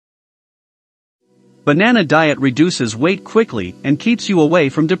Banana diet reduces weight quickly and keeps you away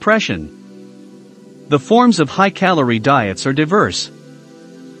from depression. The forms of high-calorie diets are diverse.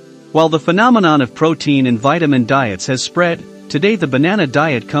 While the phenomenon of protein and vitamin diets has spread, today the banana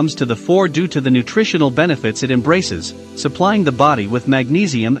diet comes to the fore due to the nutritional benefits it embraces, supplying the body with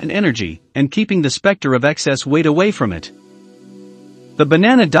magnesium and energy, and keeping the specter of excess weight away from it. The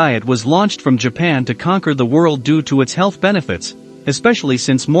banana diet was launched from Japan to conquer the world due to its health benefits, especially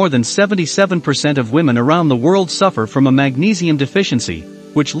since more than 77% of women around the world suffer from a magnesium deficiency,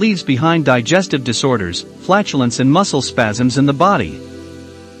 which leaves behind digestive disorders, flatulence and muscle spasms in the body.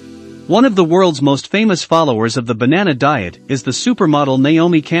 One of the world's most famous followers of the banana diet is the supermodel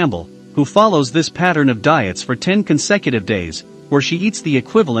Naomi Campbell, who follows this pattern of diets for 10 consecutive days, where she eats the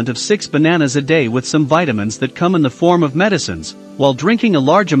equivalent of 6 bananas a day with some vitamins that come in the form of medicines, while drinking a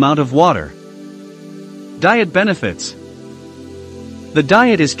large amount of water. Diet benefits. The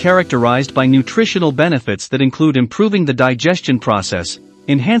diet is characterized by nutritional benefits that include improving the digestion process,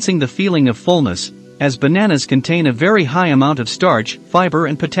 enhancing the feeling of fullness, as bananas contain a very high amount of starch, fiber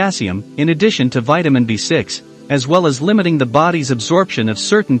and potassium, in addition to vitamin B6, as well as limiting the body's absorption of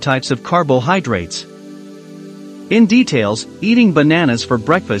certain types of carbohydrates. In details, eating bananas for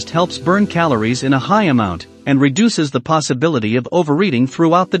breakfast helps burn calories in a high amount, and reduces the possibility of overeating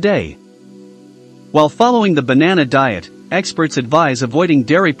throughout the day. While following the banana diet, experts advise avoiding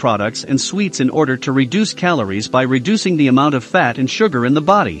dairy products and sweets in order to reduce calories by reducing the amount of fat and sugar in the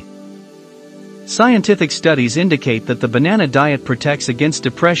body. Scientific studies indicate that the banana diet protects against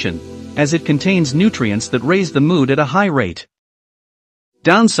depression, as it contains nutrients that raise the mood at a high rate.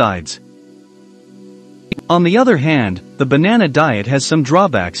 Downsides. On the other hand, the banana diet has some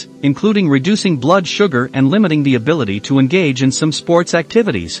drawbacks, including reducing blood sugar and limiting the ability to engage in some sports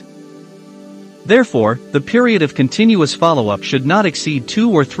activities. Therefore, the period of continuous follow-up should not exceed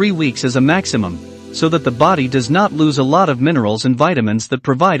 2 or 3 weeks as a maximum, so that the body does not lose a lot of minerals and vitamins that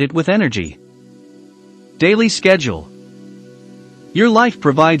provide it with energy. Daily schedule. Your life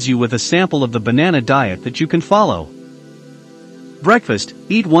provides you with a sample of the banana diet that you can follow. Breakfast,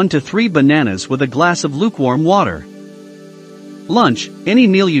 eat 1 to 3 bananas with a glass of lukewarm water. Lunch, any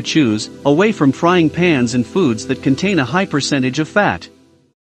meal you choose, away from frying pans and foods that contain a high percentage of fat.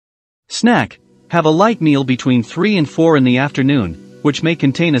 Snack, have a light meal between 3 and 4 in the afternoon, which may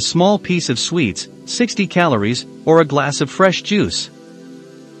contain a small piece of sweets, 60 calories, or a glass of fresh juice.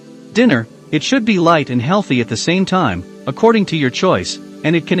 Dinner, it should be light and healthy at the same time, according to your choice,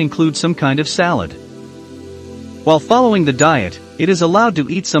 and it can include some kind of salad. While following the diet, it is allowed to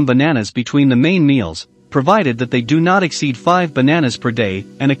eat some bananas between the main meals, provided that they do not exceed 5 bananas per day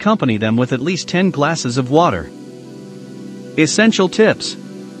and accompany them with at least 10 glasses of water. Essential tips.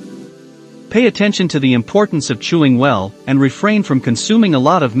 Pay attention to the importance of chewing well and refrain from consuming a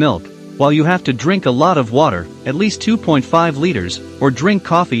lot of milk, while you have to drink a lot of water, at least 2.5 liters, or drink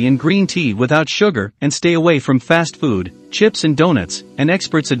coffee and green tea without sugar and stay away from fast food, chips and donuts, and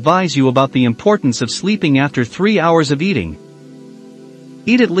experts advise you about the importance of sleeping after 3 hours of eating.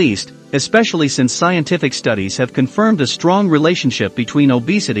 Eat at least, especially since scientific studies have confirmed a strong relationship between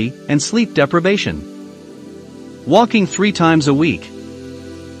obesity and sleep deprivation. Walking 3 times a week.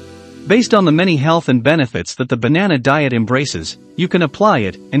 Based on the many health and benefits that the banana diet embraces, you can apply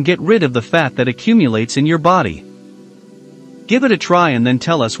it and get rid of the fat that accumulates in your body. Give it a try and then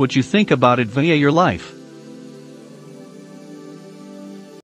tell us what you think about it via your life.